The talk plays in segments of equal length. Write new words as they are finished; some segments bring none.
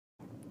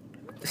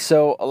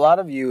So a lot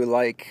of you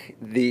like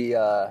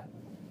the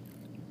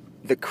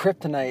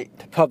kryptonite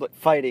to public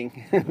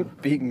fighting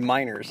being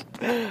minors.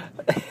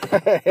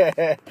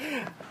 I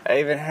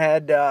even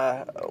had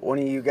one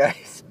of you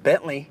guys,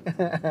 Bentley,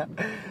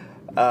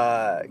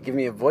 give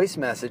me a voice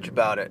message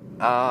about it.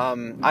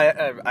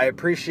 I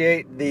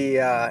appreciate the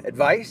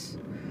advice.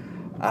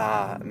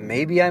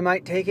 Maybe I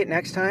might take it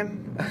next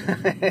time.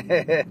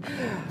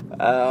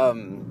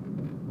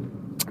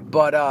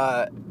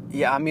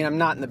 Yeah, I mean, I'm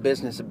not in the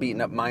business of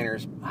beating up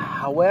minors.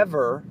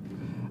 However,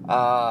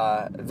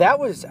 that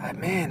was,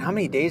 man, how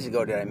many days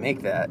ago did I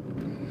make that?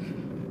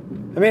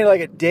 I made it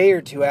like a day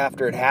or two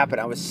after it happened.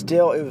 It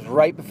was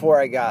right before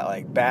I got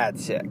like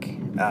bad sick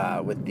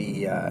with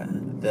the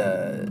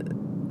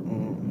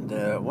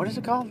what is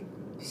it called?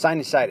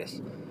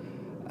 Sinusitis.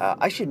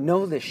 I should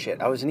know this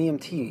shit. I was an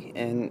EMT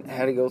and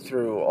had to go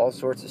through all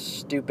sorts of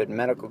stupid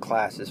medical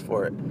classes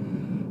for it.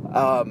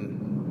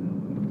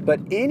 But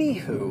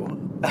anywho,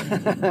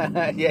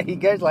 yeah, you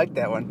guys like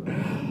that one.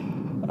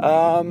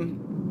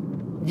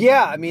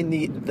 Yeah, I mean,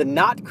 the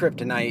not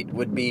kryptonite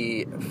would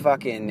be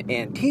fucking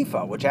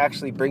Antifa, which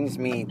actually brings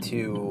me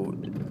to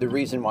the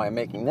reason why I'm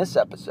making this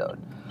episode.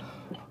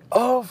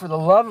 Oh, for the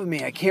love of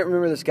me, I can't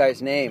remember this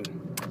guy's name.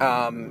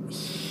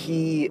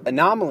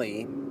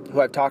 Anomaly,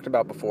 who I've talked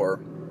about before,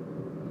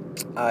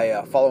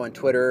 I follow on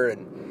Twitter,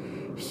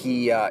 and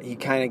he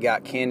kind of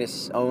got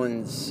Candace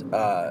Owens'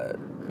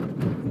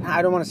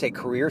 I don't want to say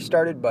career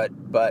started, but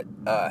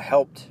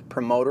helped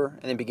promote her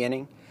in the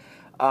beginning.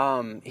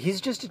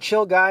 He's just a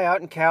chill guy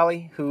out in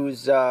Cali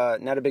who's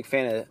not a big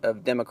fan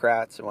of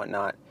Democrats and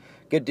whatnot.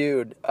 Good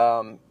dude.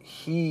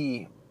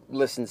 He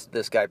listens to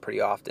this guy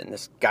pretty often,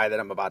 this guy that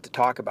I'm about to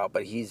talk about,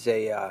 but he's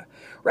a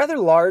rather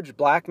large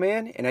black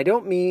man, and I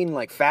don't mean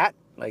like fat,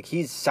 like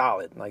he's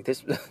solid. Like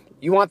this,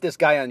 you want this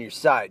guy on your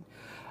side.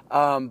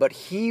 But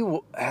he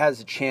has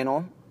a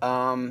channel,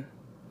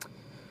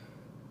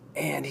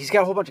 and he's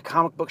got a whole bunch of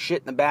comic book shit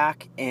in the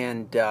back,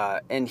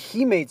 and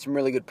he made some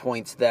really good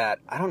points that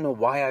I don't know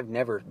why I've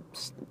never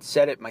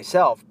said it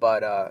myself,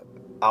 but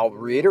I'll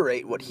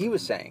reiterate what he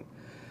was saying.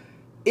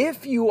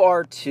 If you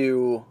are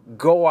to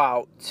go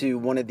out to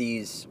one of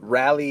these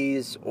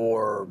rallies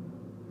or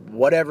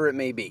whatever it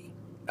may be,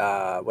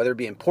 whether it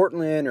be in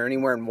Portland or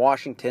anywhere in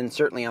Washington,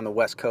 certainly on the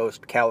West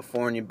Coast,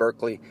 California,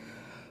 Berkeley,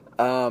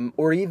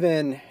 or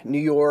even New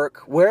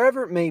York,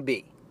 wherever it may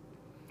be,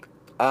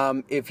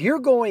 if you're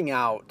going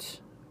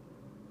out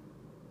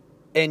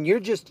and you're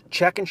just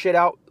checking shit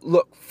out,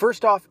 look,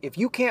 first off, if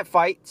you can't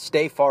fight,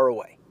 stay far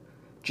away.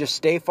 Just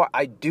stay far.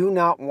 I do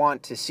not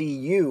want to see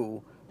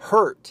you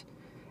hurt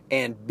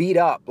and beat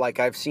up like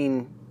I've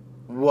seen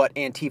what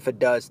Antifa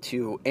does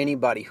to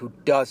anybody who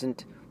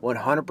doesn't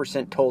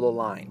 100% toe the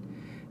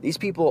line. These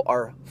people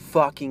are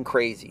fucking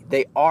crazy.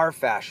 They are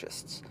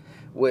fascists,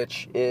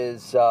 which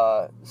is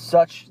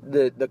such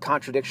the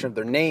contradiction of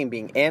their name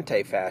being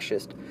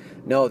anti-fascist.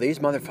 No, these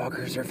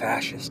motherfuckers are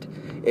fascist.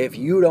 If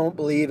you don't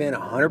believe in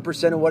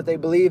 100% of what they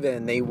believe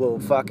in, they will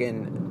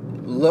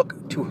fucking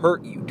look to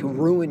hurt you, to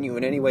ruin you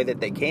in any way that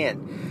they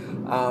can.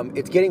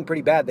 It's getting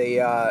pretty bad.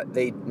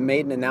 They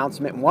made an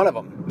announcement, one of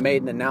them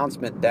made an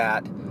announcement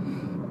that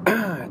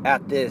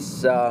at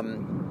this,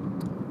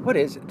 what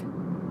is it?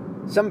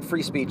 Some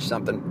free speech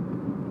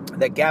something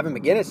that Gavin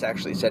McInnes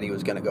actually said he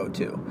was going to go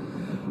to.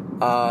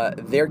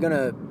 They're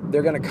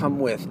gonna come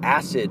with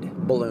acid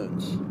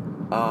balloons.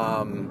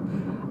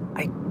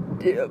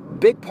 A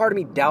big part of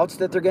me doubts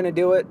that they're gonna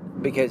do it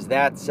because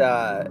that's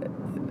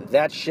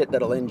shit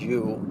that'll end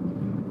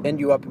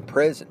you up in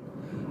prison.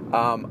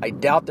 I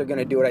doubt they're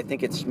gonna do it. I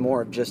think it's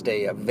more of just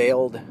a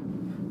veiled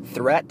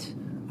threat,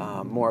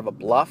 more of a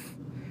bluff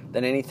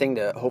than anything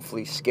to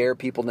hopefully scare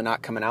people to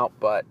not coming out.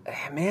 But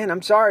man,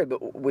 I'm sorry,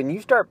 but when you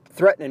start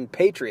threatening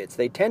patriots,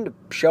 they tend to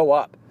show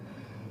up.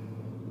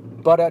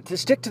 But to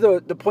stick to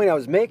the point I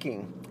was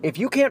making, if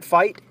you can't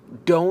fight,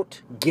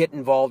 don't get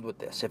involved with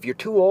this. If you're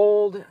too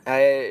old,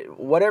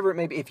 whatever it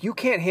may be, if you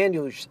can't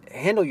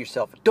handle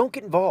yourself, don't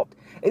get involved.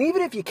 And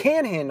even if you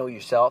can handle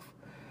yourself,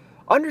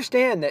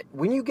 understand that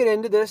when you get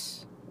into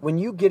this, when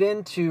you get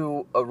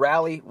into a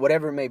rally,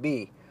 whatever it may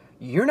be,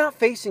 you're not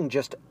facing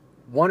just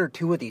one or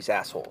two of these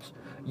assholes.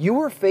 You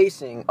are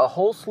facing a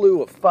whole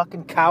slew of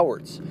fucking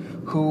cowards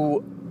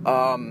who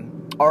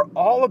are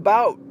all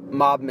about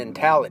mob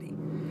mentality.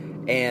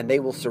 And they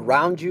will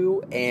surround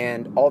you,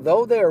 and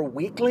although they are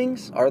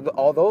weaklings,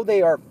 although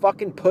they are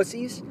fucking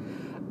pussies,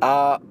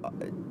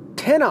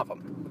 10 of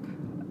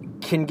them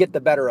can get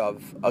the better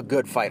of a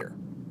good fighter,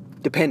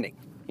 depending,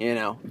 you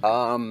know.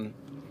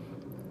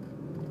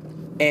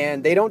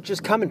 And they don't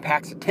just come in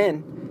packs of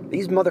 10.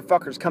 These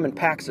motherfuckers come in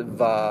packs of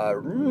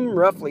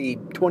roughly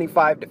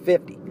 25 to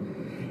 50.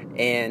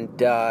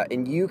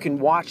 And you can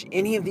watch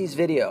any of these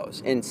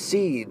videos and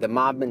see the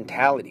mob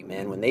mentality,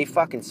 man. When they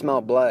fucking smell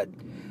blood,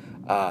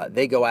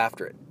 they go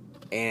after it,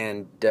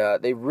 and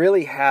they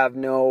really have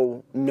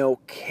no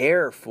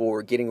care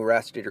for getting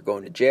arrested or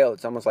going to jail.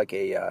 It's almost like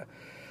a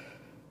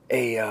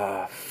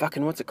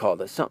fucking, what's it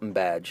called? A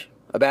badge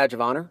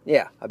of honor.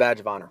 Yeah, a badge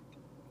of honor.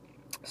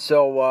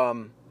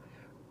 So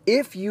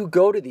if you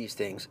go to these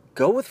things,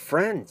 go with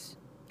friends.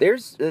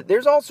 There's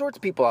all sorts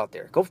of people out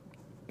there. Go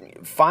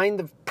find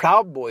the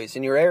Proud Boys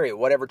in your area,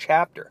 whatever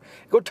chapter.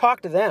 Go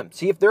talk to them.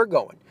 See if they're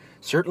going.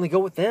 Certainly go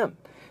with them.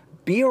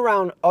 Be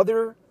around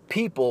other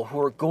people who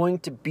are going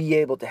to be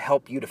able to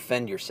help you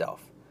defend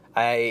yourself.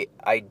 I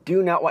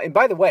do not want... And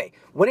by the way,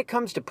 when it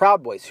comes to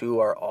Proud Boys, who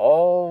are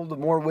all the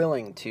more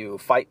willing to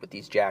fight with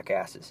these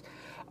jackasses,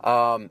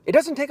 it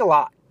doesn't take a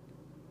lot.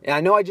 And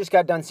I know I just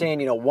got done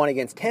saying, 1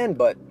 against 10,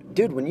 but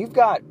dude, when you've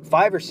got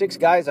 5 or 6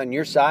 guys on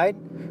your side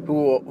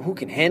who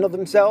can handle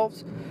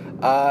themselves,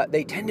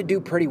 they tend to do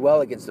pretty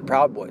well against the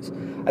Proud Boys.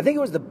 I think it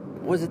was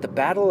the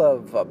Battle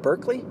of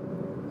Berkeley?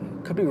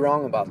 Could be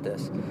wrong about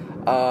this.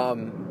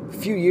 A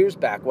few years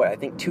back, I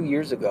think 2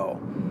 years ago,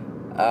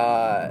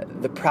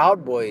 the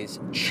Proud Boys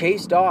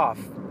chased off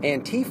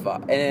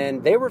Antifa,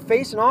 and they were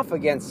facing off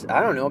against,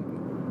 I don't know,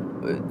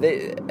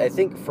 I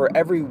think for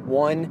every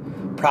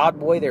one Proud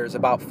Boy, there's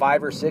about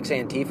 5 or 6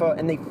 Antifa,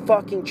 and they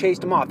fucking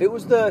chased them off. It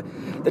was the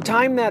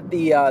time that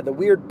the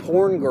weird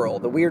porn girl,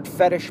 the weird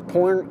fetish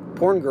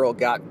porn girl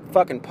got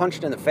fucking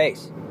punched in the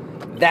face.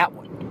 That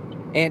one.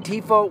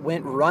 Antifa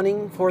went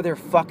running for their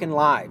fucking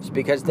lives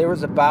because there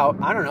was about,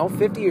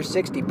 50 or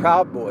 60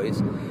 Proud Boys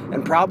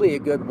and probably a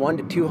good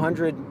 100 to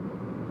 200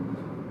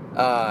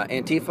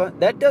 Antifa.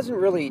 That doesn't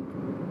really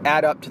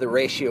add up to the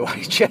ratio I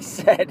just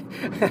said.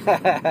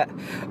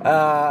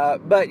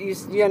 But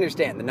you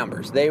understand the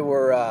numbers. They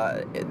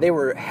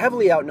were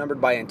heavily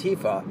outnumbered by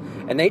Antifa,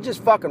 and they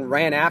just fucking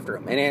ran after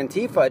them. And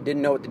Antifa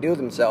didn't know what to do with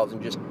themselves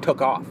and just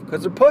took off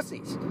because they're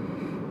pussies.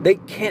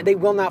 They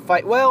will not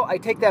fight. Well, I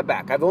take that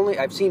back.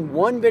 I've seen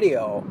one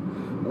video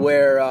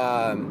where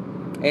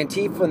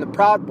Antifa and the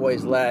Proud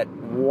Boys let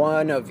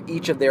one of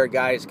each of their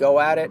guys go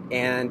at it,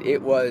 and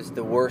it was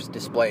the worst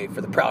display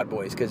for the Proud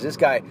Boys because this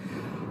guy,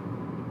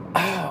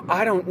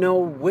 I don't know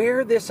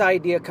where this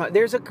idea comes.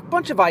 There's a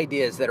bunch of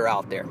ideas that are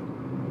out there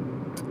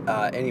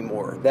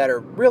anymore that are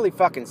really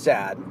fucking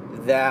sad.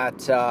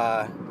 That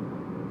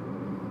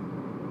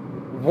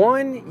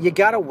one, you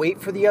gotta wait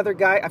for the other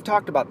guy. I've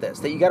talked about this,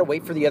 that you gotta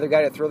wait for the other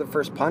guy to throw the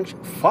first punch.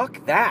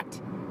 Fuck that.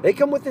 They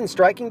come within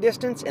striking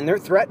distance and they're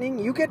threatening,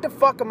 you get to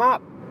fuck them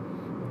up.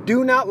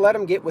 Do not let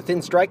them get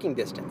within striking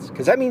distance,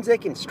 because that means they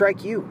can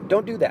strike you.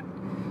 Don't do that.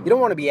 You don't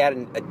want to be at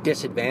a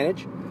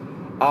disadvantage.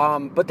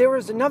 But there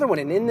was another one,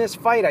 and in this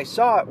fight I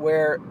saw it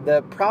where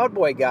the Proud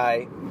Boy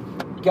guy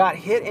got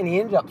hit and he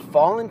ended up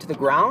falling to the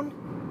ground.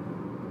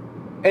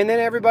 And then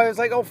everybody was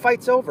like, oh,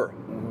 fight's over.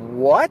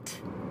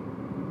 What?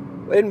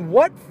 And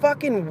what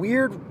fucking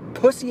weird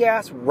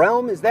pussy-ass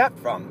realm is that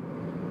from?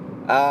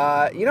 You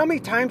know how many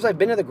times I've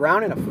been to the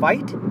ground in a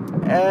fight?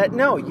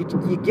 No,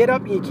 you get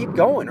up and you keep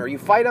going, or you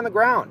fight on the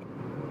ground.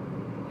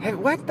 Hey,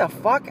 what the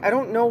fuck? I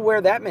don't know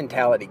where that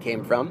mentality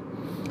came from.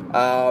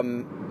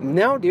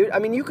 No, dude. I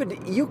mean, you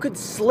could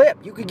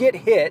slip. You could get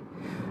hit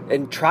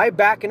and try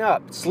backing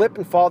up, slip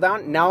and fall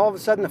down, and now all of a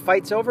sudden the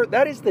fight's over.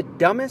 That is the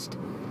dumbest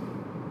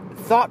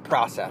thought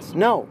process.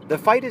 No, the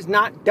fight is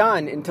not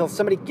done until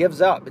somebody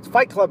gives up. It's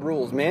Fight Club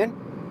rules,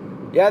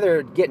 man. You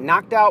either get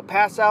knocked out,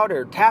 pass out,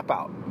 or tap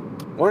out.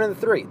 One of the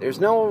three.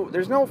 There's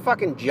no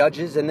fucking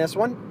judges in this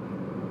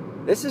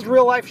one. This is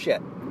real life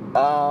shit.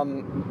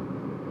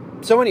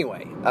 So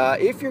anyway,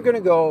 if you're going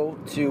to go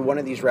to one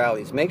of these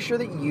rallies, make sure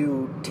that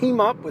you team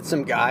up with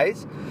some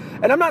guys.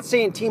 And I'm not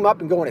saying team up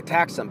and go and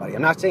attack somebody.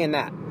 I'm not saying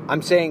that.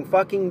 I'm saying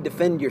fucking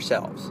defend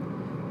yourselves.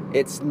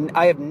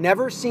 I have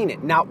never seen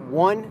it, not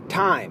one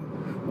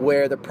time,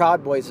 where the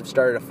Proud Boys have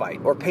started a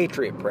fight, or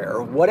Patriot Prayer,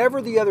 or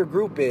whatever the other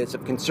group is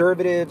of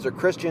conservatives or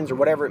Christians or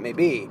whatever it may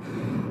be.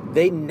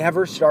 They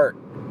never start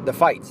the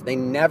fights. They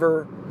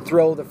never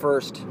throw the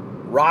first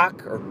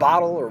rock or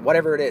bottle or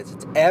whatever it is.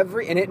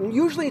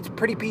 Usually it's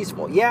pretty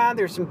peaceful. Yeah,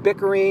 there's some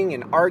bickering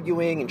and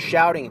arguing and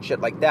shouting and shit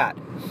like that.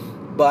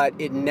 But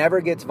it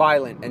never gets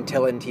violent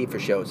until Antifa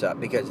shows up,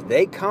 because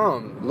they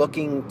come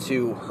looking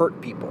to hurt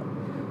people.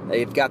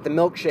 They've got the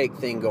milkshake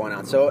thing going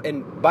on. So,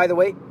 and by the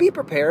way, be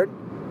prepared.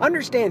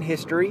 Understand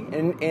history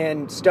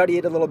and study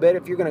it a little bit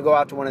if you're going to go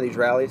out to one of these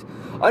rallies.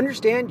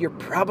 Understand you're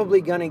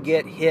probably going to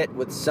get hit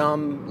with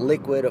some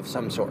liquid of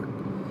some sort.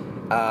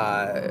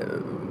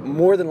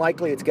 More than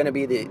likely, it's going to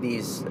be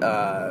these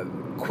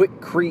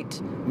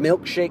Quikrete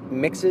milkshake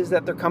mixes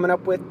that they're coming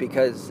up with,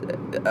 because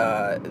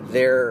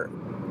they're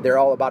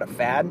all about a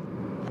fad.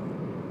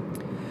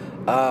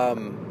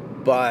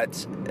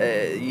 But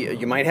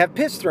you might have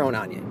piss thrown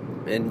on you.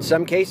 In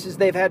some cases,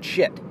 they've had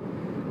shit.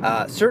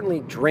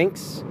 Certainly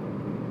drinks,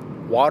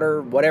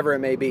 water, whatever it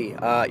may be.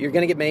 You're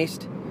going to get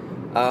maced.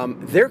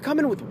 They're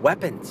coming with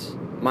weapons,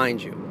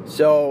 mind you.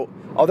 So,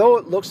 although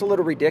it looks a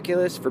little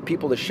ridiculous for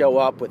people to show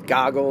up with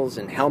goggles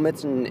and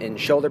helmets and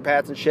shoulder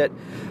pads and shit,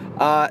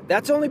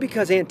 that's only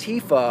because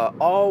Antifa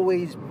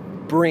always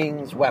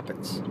brings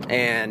weapons,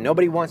 and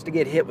nobody wants to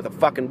get hit with a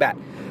fucking bat.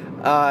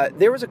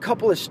 There was a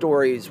couple of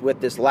stories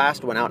with this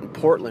last one out in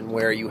Portland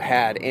where you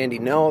had Andy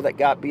Ngo that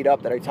got beat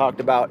up that I talked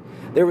about.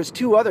 There was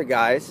 2 other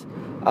guys,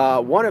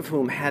 one of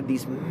whom had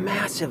these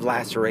massive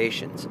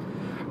lacerations.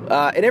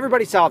 And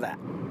everybody saw that.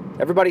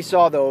 Everybody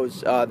saw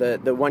those,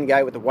 the one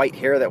guy with the white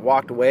hair that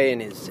walked away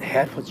and his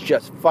head was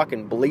just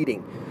fucking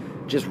bleeding.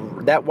 Just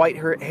that white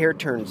hair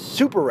turned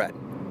super red.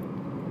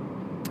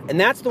 And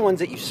that's the ones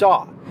that you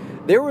saw.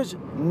 There was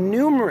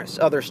numerous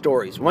other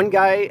stories. One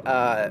guy,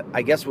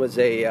 I guess was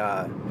he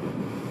had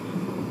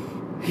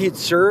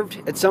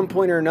served at some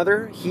point or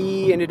another.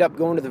 He ended up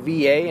going to the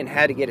VA and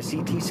had to get a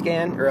CT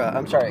scan, or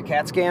a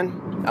CAT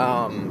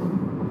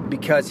scan,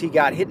 because he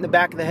got hit in the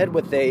back of the head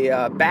with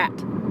a bat.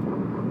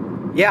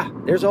 Yeah,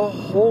 there's a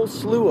whole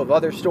slew of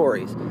other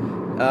stories.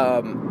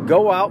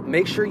 Go out,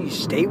 make sure you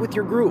stay with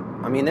your group.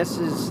 I mean, this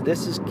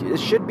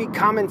should be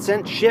common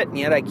sense shit, and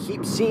yet I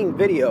keep seeing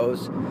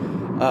videos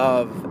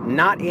of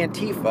not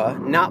Antifa,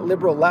 not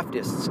liberal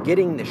leftists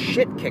getting the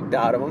shit kicked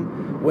out of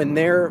them when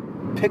they're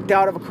picked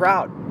out of a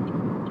crowd.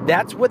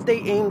 That's what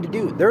they aim to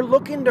do. They're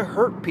looking to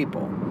hurt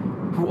people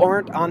who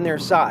aren't on their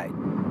side.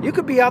 You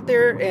could be out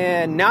there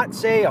and not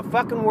say a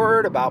fucking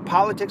word about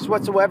politics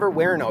whatsoever,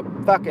 wearing a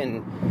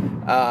fucking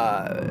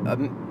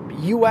a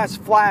U.S.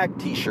 flag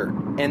t-shirt,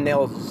 and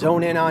they'll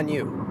zone in on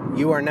you.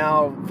 You are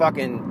now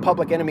fucking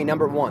public enemy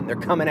number one. They're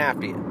coming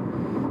after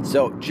you.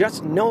 So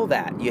just know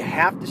that. You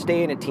have to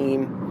stay in a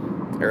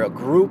team or a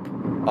group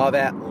of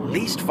at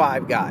least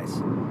 5 guys.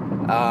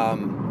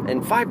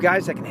 And 5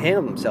 guys that can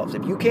handle themselves.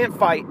 If you can't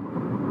fight,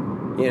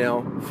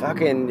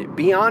 fucking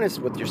be honest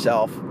with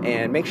yourself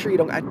and make sure you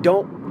don't.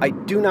 I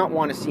do not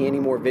want to see any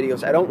more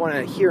videos. I don't want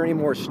to hear any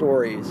more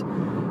stories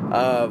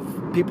of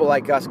people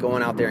like us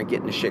going out there and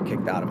getting the shit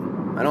kicked out of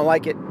them. I don't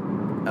like it.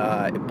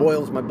 It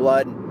boils my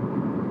blood.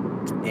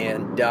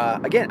 And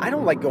again, I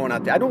don't like going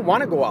out there. I don't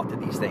want to go out to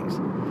these things.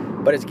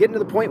 But it's getting to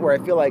the point where I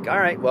feel like, all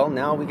right, well,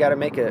 now we got to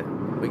make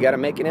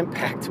an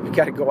impact. We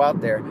got to go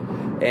out there.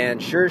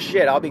 And sure as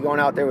shit, I'll be going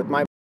out there with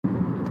my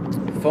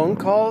phone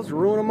calls,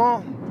 ruin them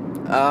all.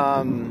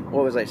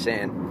 What was I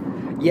saying?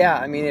 Yeah,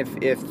 I mean,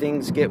 if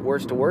things get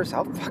worse to worse,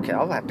 I'll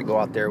have to go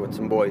out there with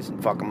some boys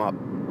and fuck them up.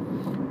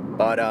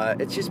 But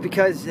it's just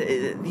because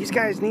these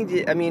guys need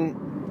to, I mean,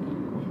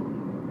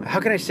 how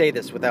can I say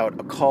this without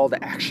a call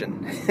to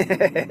action?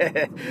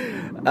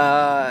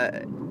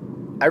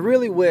 I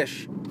really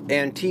wish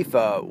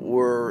Antifa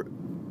were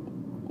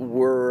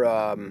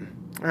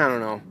I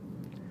don't know.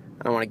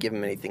 I don't want to give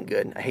them anything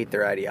good. I hate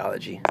their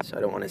ideology, so I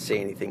don't want to say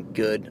anything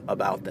good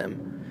about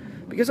them.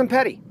 Because I'm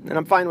petty, and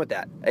I'm fine with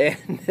that.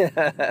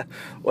 And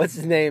what's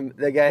his name?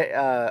 The guy,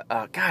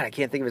 God, I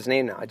can't think of his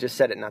name now. I just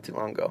said it not too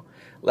long ago.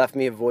 Left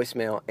me a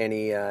voicemail, and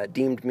he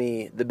deemed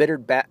me the bitter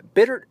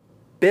bastard.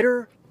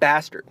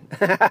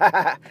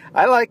 I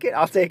like it.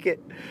 I'll take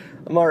it.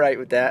 I'm all right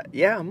with that.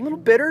 Yeah, I'm a little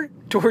bitter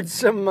towards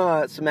some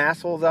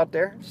assholes out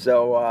there.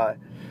 So,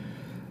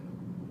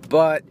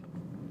 but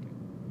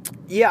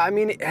yeah, I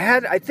mean,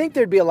 I think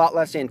there'd be a lot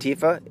less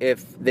Antifa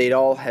if they'd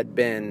all had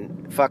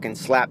been fucking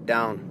slapped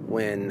down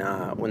when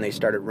they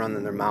started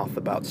running their mouth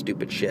about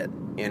stupid shit.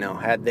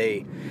 Had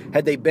they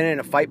been in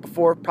a fight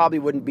before, probably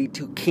wouldn't be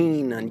too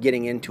keen on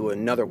getting into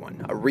another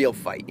one, a real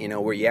fight,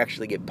 where you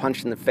actually get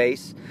punched in the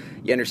face.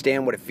 You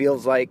understand what it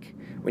feels like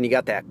when you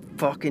got that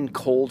fucking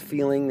cold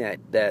feeling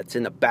that's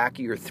in the back of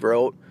your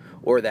throat,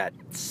 or that,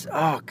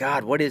 oh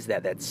God, what is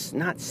that? That's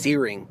not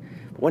searing.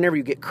 Whenever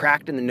you get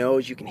cracked in the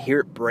nose, you can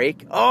hear it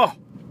break. Oh,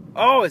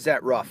 is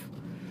that rough?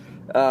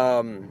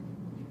 A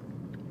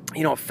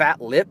fat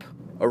lip,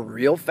 a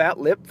real fat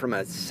lip from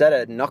a set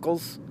of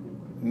knuckles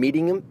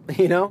meeting them,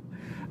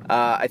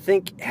 I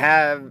think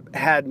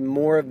had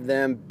more of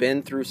them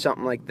been through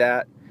something like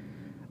that,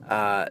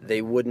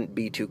 they wouldn't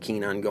be too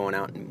keen on going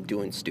out and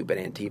doing stupid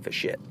Antifa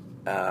shit.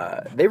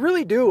 They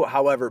really do,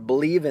 however,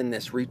 believe in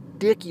this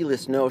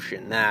ridiculous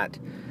notion that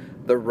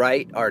the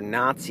right are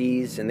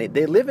Nazis, and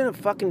they live in a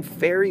fucking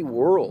fairy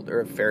tale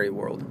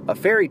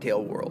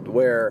world,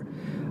 where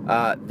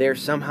they're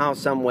somehow,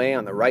 some way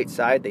on the right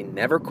side. They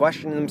never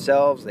question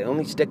themselves. They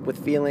only stick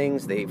with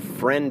feelings. They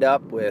friend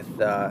up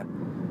with,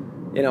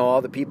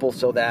 all the people,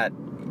 so that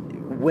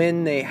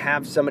when they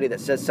have somebody that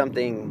says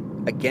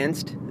something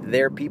against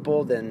their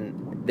people,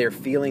 then their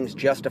feelings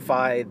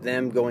justify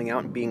them going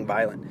out and being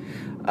violent.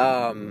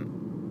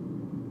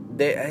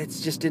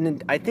 It's just,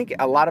 I think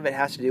a lot of it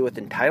has to do with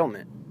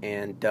entitlement.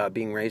 And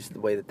being raised the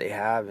way that they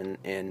have,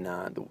 and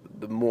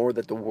the more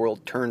that the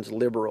world turns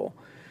liberal,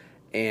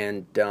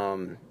 and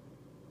the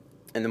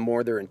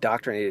more they're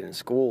indoctrinated in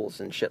schools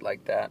and shit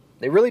like that,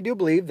 they really do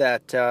believe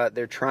that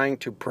they're trying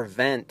to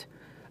prevent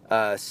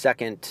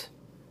second,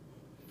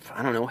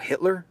 I don't know,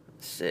 Hitler.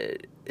 It's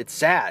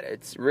sad.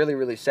 It's really,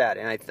 really sad,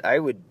 and I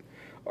would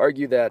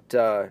argue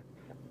that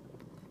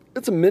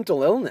it's a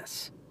mental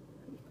illness.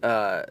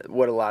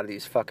 What a lot of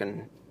these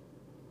fucking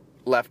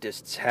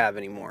leftists have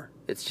anymore.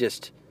 It's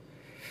just.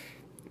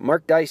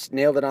 Mark Dice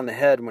nailed it on the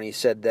head when he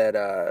said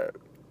that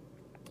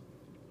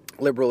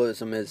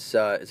liberalism is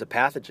a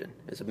pathogen,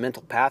 is a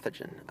mental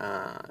pathogen.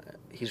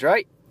 He's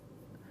right.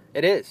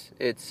 It is.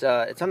 It's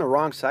on the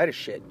wrong side of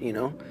shit,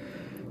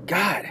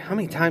 God, how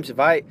many times have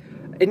I...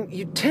 And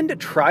you tend to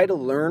try to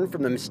learn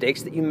from the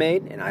mistakes that you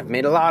made, and I've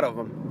made a lot of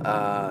them,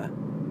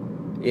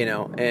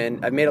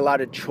 and I've made a lot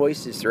of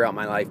choices throughout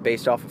my life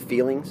based off of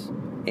feelings,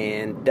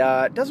 And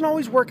it doesn't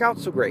always work out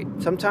so great.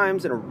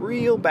 Sometimes in a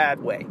real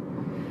bad way.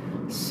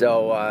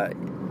 So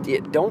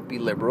don't be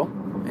liberal,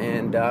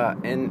 and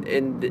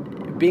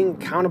being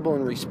accountable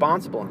and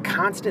responsible, and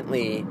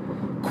constantly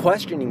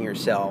questioning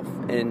yourself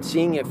and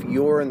seeing if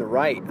you're in the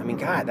right. I mean,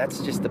 God,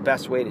 that's just the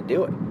best way to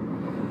do it.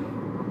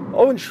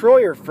 Owen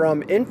Schroyer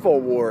from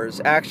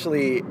InfoWars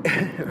actually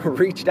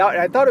reached out,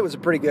 and I thought it was a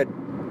pretty good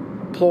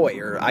ploy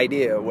or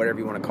idea, or whatever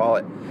you want to call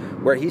it,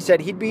 where he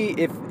said he'd be,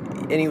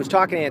 and he was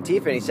talking to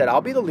Antifa, and he said,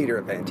 I'll be the leader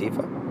of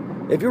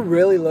Antifa. If you're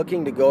really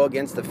looking to go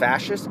against the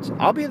fascists,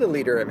 I'll be the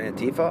leader of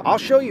Antifa. I'll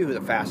show you who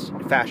the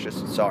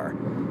fascists are.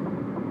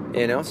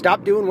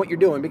 Stop doing what you're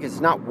doing because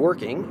it's not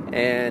working,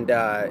 and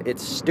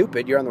it's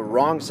stupid. You're on the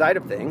wrong side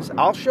of things.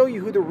 I'll show you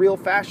who the real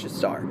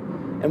fascists are,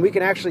 and we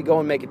can actually go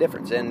and make a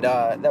difference. And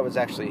that was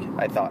actually,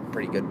 I thought,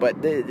 pretty good.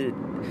 But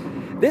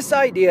this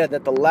idea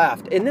that the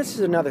left, and this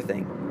is another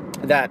thing,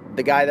 that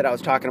the guy that I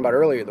was talking about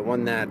earlier, the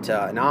one that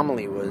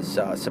Anomaly was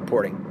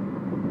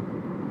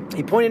supporting,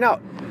 he pointed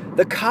out,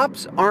 the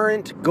cops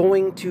aren't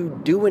going to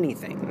do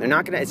anything. They're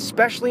not going to,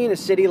 especially in a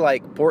city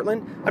like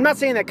Portland. I'm not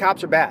saying that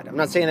cops are bad. I'm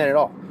not saying that at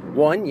all.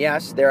 One,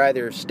 yes, they're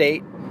either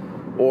state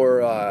or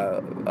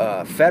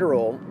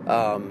federal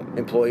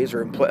employees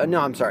or no,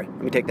 I'm sorry.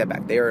 Let me take that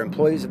back. They are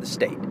employees of the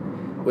state.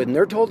 When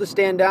they're told to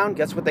stand down,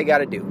 guess what they got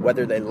to do?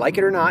 Whether they like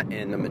it or not,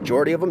 and the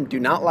majority of them do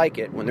not like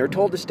it, when they're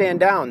told to stand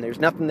down, there's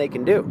nothing they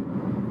can do.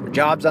 Their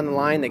job's on the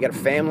line. They got a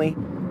family.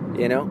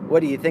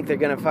 What do you think they're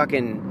going to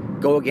fucking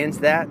go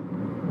against that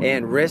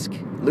and risk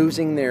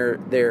losing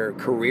their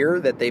career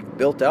that they've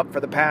built up for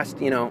the past,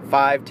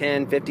 5,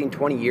 10, 15,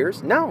 20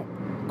 years? No,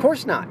 of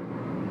course not.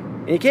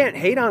 And you can't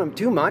hate on them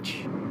too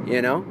much,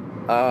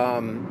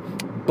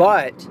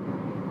 but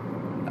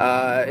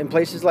in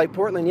places like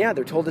Portland, yeah,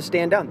 they're told to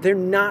stand down. They're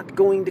not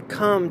going to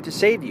come to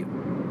save you.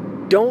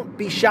 Don't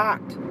be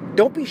shocked.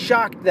 Don't be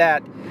shocked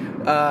that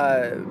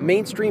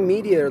mainstream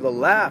media or the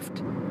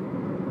left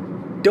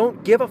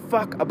don't give a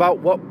fuck about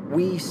what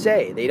we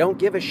say. They don't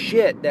give a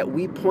shit that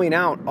we point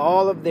out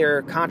all of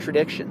their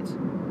contradictions.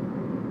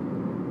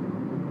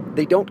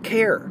 They don't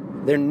care.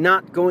 They're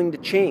not going to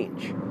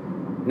change.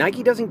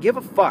 Nike doesn't give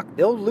a fuck.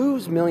 They'll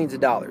lose millions of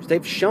dollars.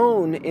 They've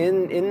shown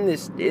in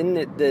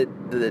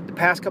the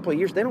past couple of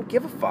years they don't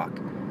give a fuck.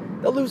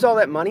 They'll lose all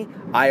that money.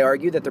 I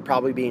argue that they're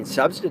probably being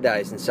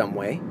subsidized in some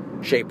way,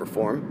 shape, or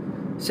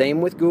form.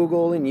 Same with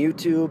Google and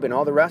YouTube and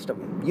all the rest of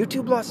them.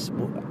 YouTube lost,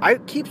 I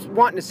keep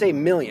wanting to say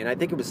million. I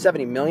think it was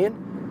 70 million.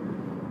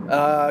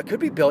 Could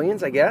be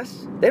billions, I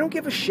guess. They don't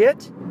give a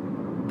shit.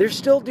 They're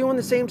still doing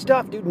the same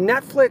stuff, dude.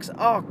 Netflix,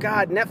 oh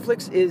God,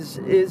 Netflix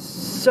is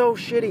so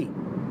shitty.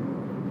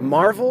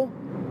 Marvel,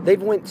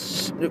 they've went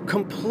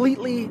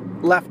completely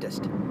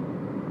leftist.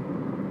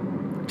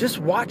 Just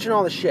watching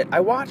all the shit. I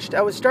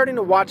was starting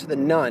to watch The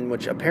Nun,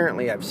 which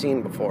apparently I've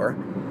seen before,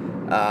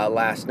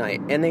 last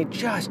night, and they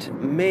just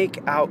make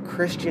out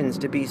Christians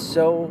to be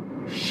so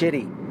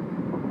shitty.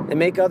 They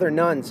make other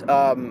nuns.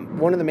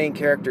 One of the main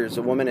characters,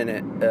 a woman in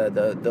it,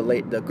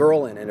 the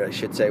girl in it, I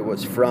should say,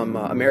 was from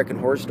American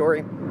Horror Story.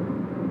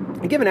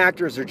 And given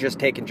actors are just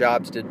taking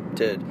jobs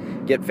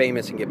to get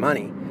famous and get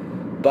money.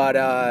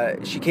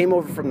 But she came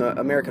over from the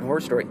American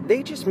Horror Story.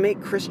 They just make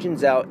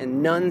Christians out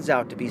and nuns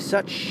out to be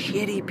such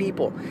shitty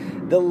people.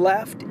 The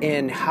left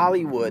in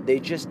Hollywood, they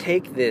just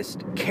take this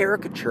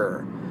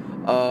caricature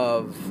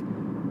of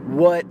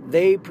what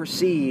they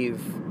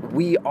perceive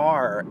we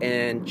are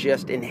and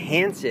just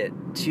enhance it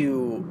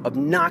to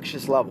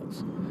obnoxious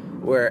levels,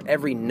 where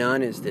every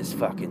nun is this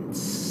fucking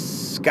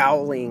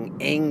scowling,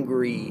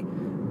 angry,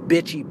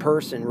 bitchy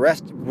person,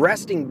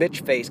 resting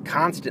bitch face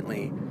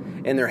constantly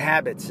in their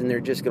habits, and they're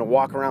just going to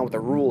walk around with a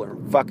ruler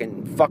and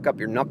fucking fuck up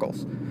your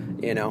knuckles,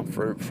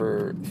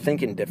 for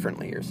thinking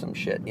differently or some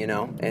shit,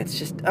 And it's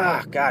just,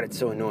 God, it's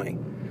so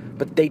annoying.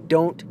 But they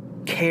don't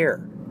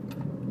care.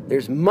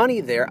 There's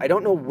money there. I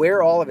don't know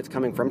where all of it's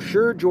coming from.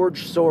 Sure,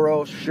 George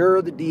Soros.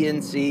 Sure, the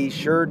DNC.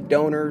 Sure,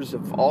 donors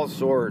of all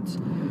sorts.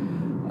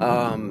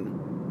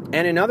 And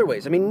in other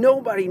ways. I mean,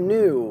 nobody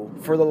knew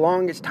for the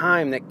longest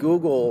time that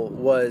Google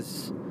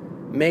was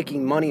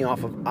making money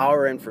off of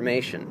our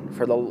information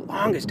for the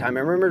longest time. I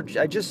remember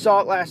I just saw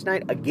it last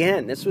night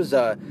again. This was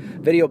a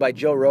video by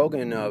Joe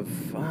Rogan of,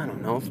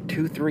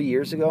 2-3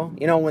 years ago.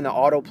 When the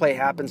autoplay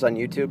happens on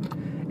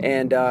YouTube.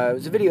 And it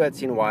was a video I'd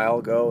seen a while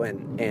ago,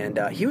 and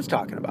he was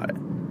talking about it.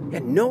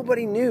 And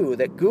nobody knew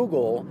that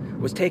Google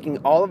was taking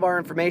all of our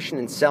information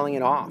and selling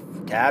it off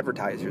to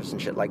advertisers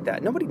and shit like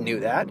that. Nobody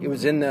knew that. It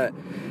was in the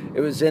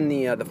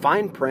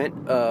fine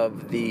print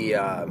of the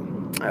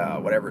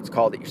whatever it's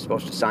called that you're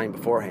supposed to sign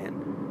beforehand.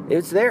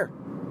 It's there,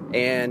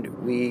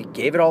 and we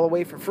gave it all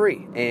away for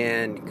free.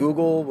 And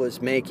Google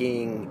was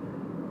making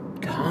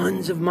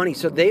tons of money,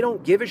 so they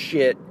don't give a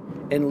shit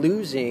in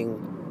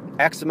losing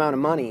X amount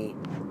of money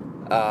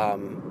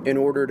in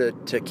order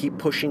to keep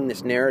pushing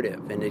this narrative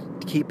and to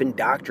keep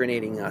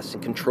indoctrinating us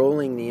and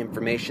controlling the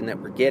information that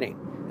we're getting.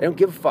 They don't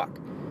give a fuck.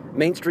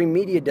 Mainstream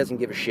media doesn't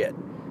give a shit.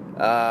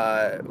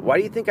 Why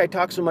do you think I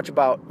talk so much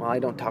about, well, I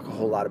don't talk a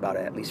whole lot about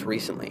it, at least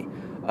recently,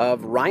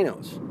 of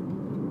rhinos?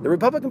 The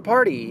Republican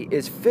Party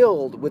is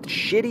filled with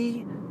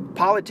shitty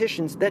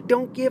politicians that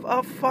don't give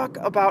a fuck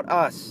about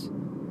us.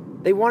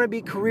 They want to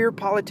be career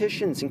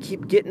politicians and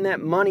keep getting that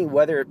money,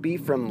 whether it be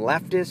from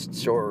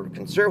leftists or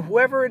conservatives,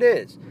 whoever it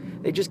is.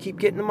 They just keep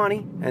getting the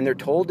money, and they're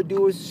told to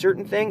do a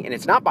certain thing, and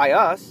it's not by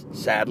us,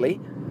 sadly.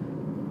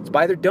 It's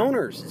by their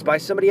donors. It's by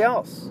somebody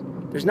else.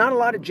 There's not a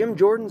lot of Jim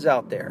Jordans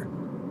out there,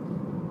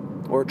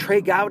 or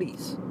Trey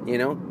Gowdies,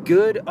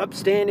 good,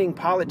 upstanding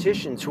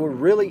politicians who are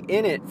really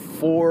in it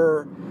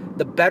for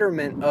the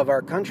betterment of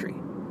our country.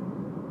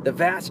 The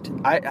vast,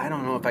 I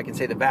don't know if I can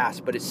say the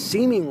vast, but it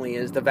seemingly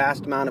is the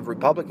vast amount of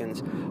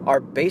Republicans are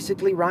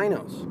basically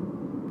rhinos.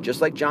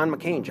 Just like John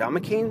McCain. John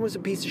McCain was a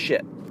piece of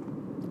shit.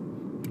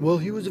 Well,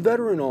 he was a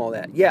veteran and all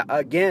that. Yeah,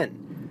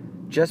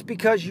 again, just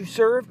because you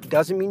served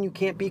doesn't mean you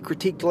can't be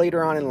critiqued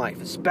later on in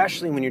life,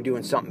 especially when you're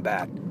doing something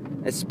bad.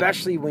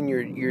 Especially when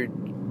you're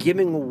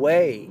giving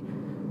away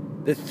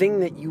the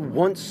thing that you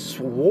once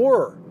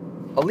swore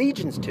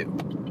allegiance to.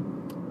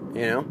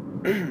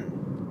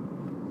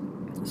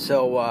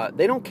 So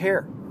they don't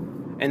care.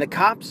 And the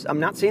cops, I'm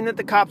not saying that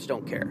the cops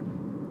don't care.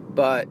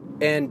 But,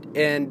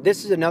 and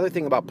this is another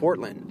thing about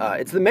Portland.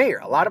 It's the mayor.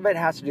 A lot of it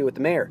has to do with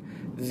the mayor.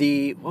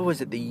 The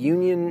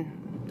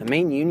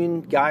main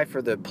union guy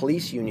for the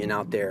police union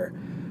out there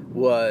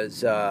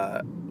was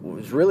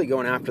really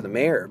going after the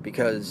mayor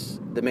because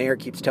the mayor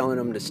keeps telling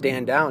him to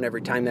stand down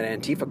every time that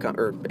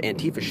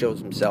Antifa shows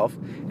himself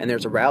and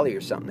there's a rally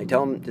or something. They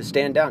tell him to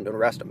stand down, don't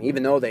arrest him,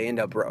 even though they end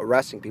up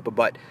arresting people.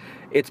 But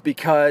it's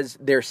because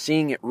they're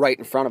seeing it right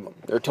in front of them.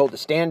 They're told to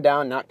stand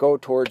down, not go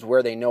towards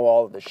where they know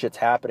all of the shit's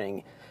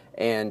happening.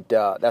 And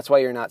that's why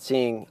you're not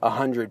seeing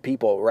 100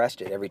 people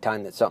arrested every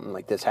time that something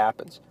like this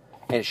happens.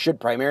 And it should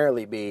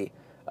primarily be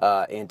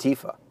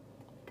Antifa.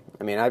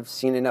 I mean, I've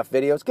seen enough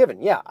videos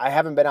given. Yeah, I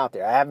haven't been out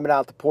there. I haven't been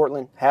out to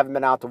Portland, haven't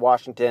been out to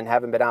Washington,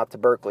 haven't been out to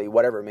Berkeley,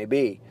 whatever it may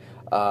be,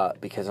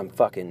 because I'm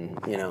fucking,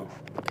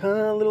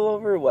 a little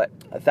over,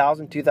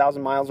 1,000,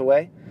 2,000 miles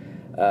away,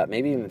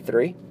 maybe even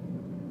 3.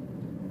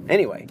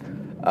 Anyway,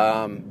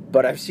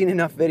 but I've seen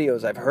enough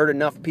videos, I've heard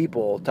enough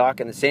people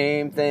talking the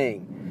same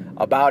thing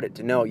about it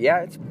to know,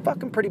 yeah, it's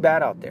fucking pretty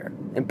bad out there.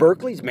 And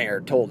Berkeley's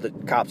mayor told the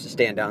cops to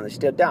stand down, and they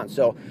stood down.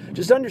 So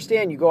just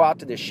understand, you go out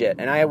to this shit,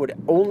 and I would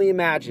only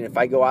imagine if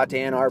I go out to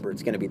Ann Arbor,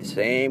 it's going to be the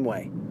same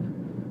way.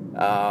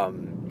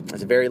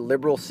 It's a very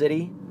liberal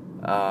city,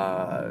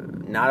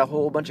 not a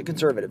whole bunch of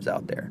conservatives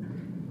out there.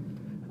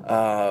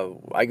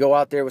 I go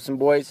out there with some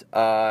boys,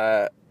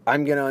 I'm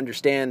going to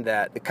understand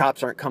that the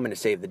cops aren't coming to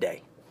save the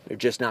day. They're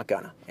just not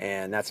gonna.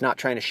 And that's not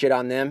trying to shit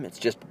on them, it's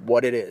just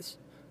what it is.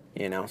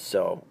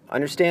 So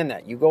understand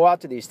that. You go out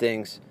to these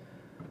things,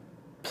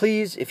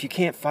 please, if you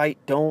can't fight,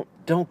 don't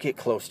get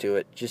close to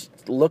it.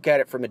 Just look at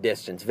it from a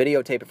distance,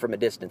 videotape it from a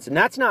distance. And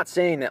that's not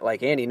saying that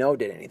like Andy Ngo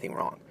did anything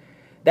wrong.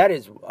 That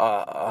is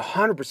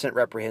 100%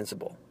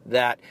 reprehensible.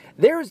 That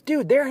there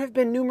have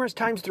been numerous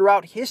times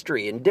throughout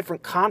history in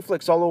different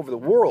conflicts all over the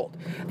world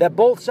that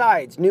both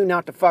sides knew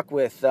not to fuck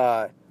with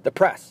the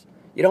press.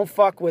 You don't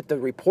fuck with the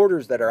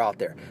reporters that are out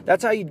there.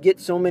 That's how you'd get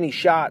so many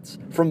shots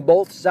from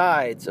both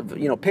sides of,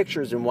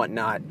 pictures and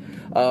whatnot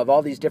of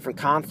all these different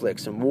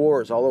conflicts and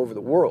wars all over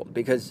the world.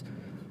 Because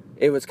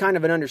it was kind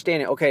of an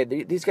understanding, okay,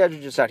 these guys are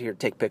just out here to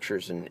take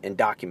pictures and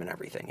document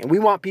everything. And we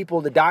want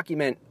people to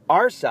document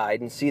our side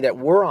and see that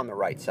we're on the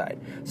right side.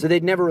 So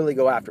they'd never really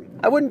go after them.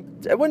 I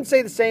wouldn't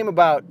say the same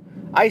about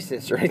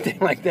ISIS or anything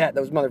like that.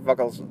 Those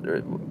motherfuckers.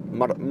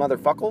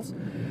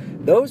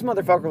 Those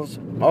motherfuckers,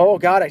 oh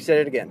God, I said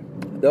it again.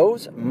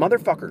 Those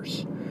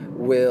motherfuckers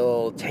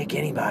will take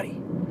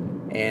anybody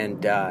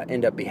and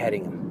end up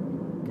beheading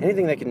them.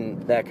 Anything that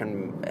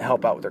can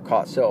help out with their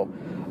cause. So,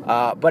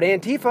 but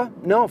Antifa,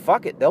 no,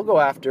 fuck it. They'll go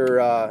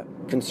after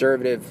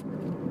conservative,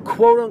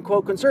 quote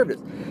unquote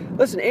conservatives.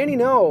 Listen, Andy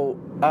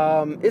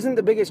Ngo isn't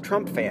the biggest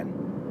Trump fan,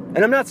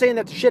 and I'm not saying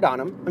that to shit on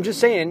him. I'm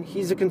just saying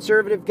he's a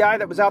conservative guy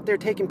that was out there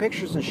taking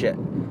pictures and shit.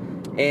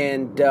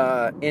 And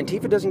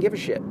Antifa doesn't give a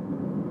shit.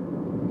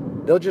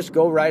 They'll just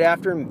go right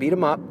after him and beat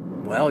him up.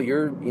 Well,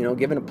 you're,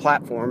 given a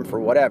platform for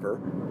whatever,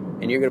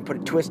 and you're going to put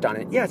a twist on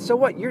it. Yeah, so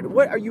what?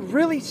 What are you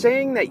really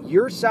saying that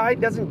your side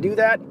doesn't do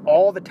that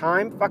all the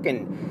time?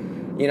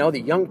 Fucking,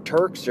 the Young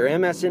Turks or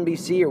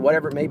MSNBC or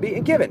whatever it may be.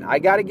 And I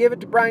got to give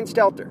it to Brian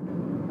Stelter.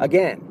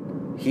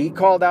 Again, he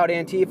called out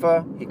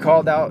Antifa. He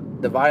called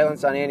out the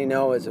violence on Andy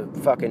Ngo as a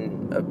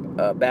fucking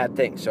a bad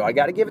thing. So I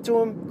got to give it to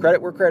him.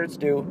 Credit where credit's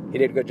due. He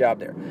did a good job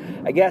there.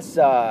 I guess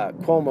Chris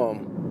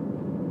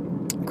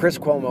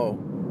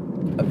Cuomo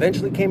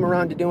eventually came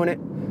around to doing it.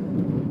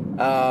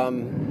 I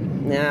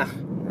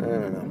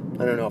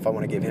don't know if I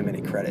want to give him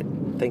any credit.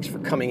 Thanks for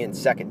coming in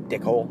second,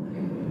 dickhole.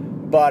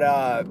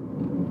 But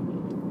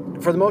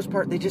for the most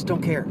part, they just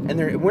don't care.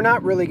 And we're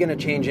not really going to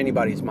change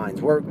anybody's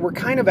minds. We're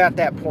kind of at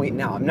that point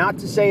now. Not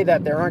to say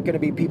that there aren't going to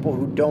be people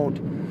who don't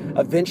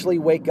eventually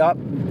wake up.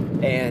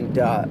 And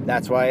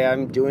that's why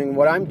I'm doing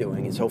what I'm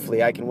doing, is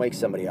hopefully I can wake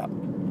somebody up.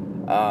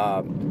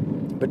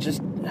 But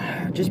just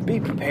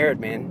be prepared,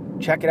 man.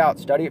 Check it out.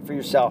 Study it for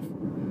yourself.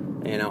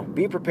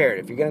 Be prepared.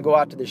 If you're going to go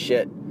out to this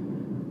shit,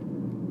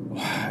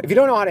 if you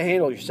don't know how to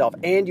handle yourself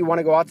and you want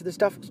to go out to this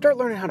stuff, start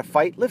learning how to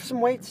fight. Lift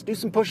some weights, do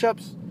some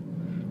push-ups.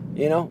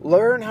 You know,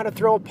 learn how to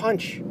throw a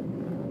punch.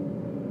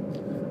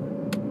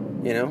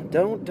 You know,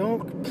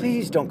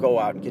 please don't go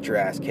out and get your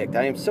ass kicked.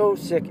 I am so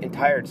sick and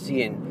tired of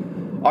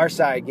seeing our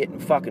side getting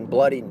fucking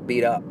bloody and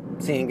beat up.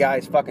 Seeing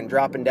guys fucking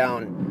dropping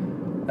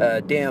down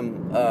a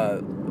damn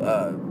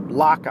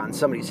lock on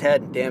somebody's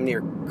head and damn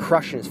near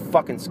crushing his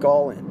fucking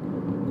skull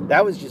in.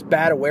 That was just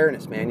bad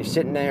awareness, man. You're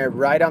sitting there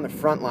right on the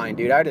front line,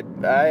 dude. I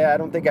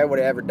don't think I would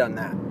have ever done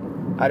that.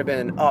 I'd have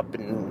been up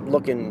and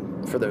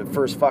looking for the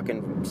first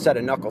fucking set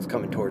of knuckles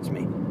coming towards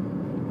me.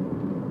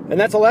 And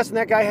that's a lesson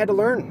that guy had to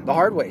learn the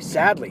hard way,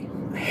 sadly.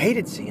 I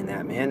hated seeing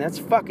that, man. That's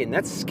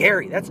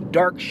scary. That's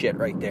dark shit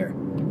right there.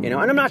 You know,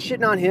 and I'm not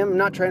shitting on him. I'm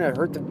not trying to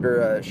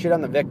hurt shit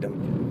on the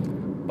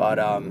victim. But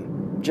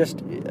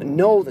just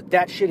know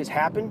that shit has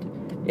happened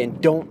and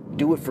don't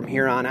do it from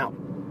here on out.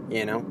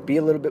 You know, be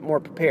a little bit more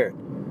prepared.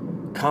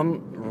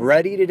 Come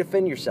ready to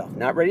defend yourself.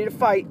 Not ready to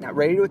fight, not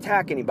ready to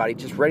attack anybody,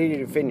 just ready to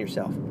defend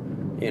yourself.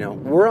 You know,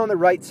 we're on the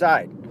right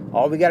side.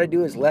 All we got to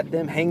do is let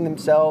them hang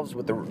themselves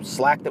with the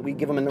slack that we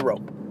give them in the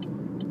rope.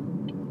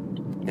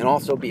 And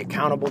also be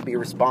accountable, be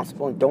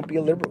responsible, and don't be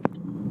a liberal.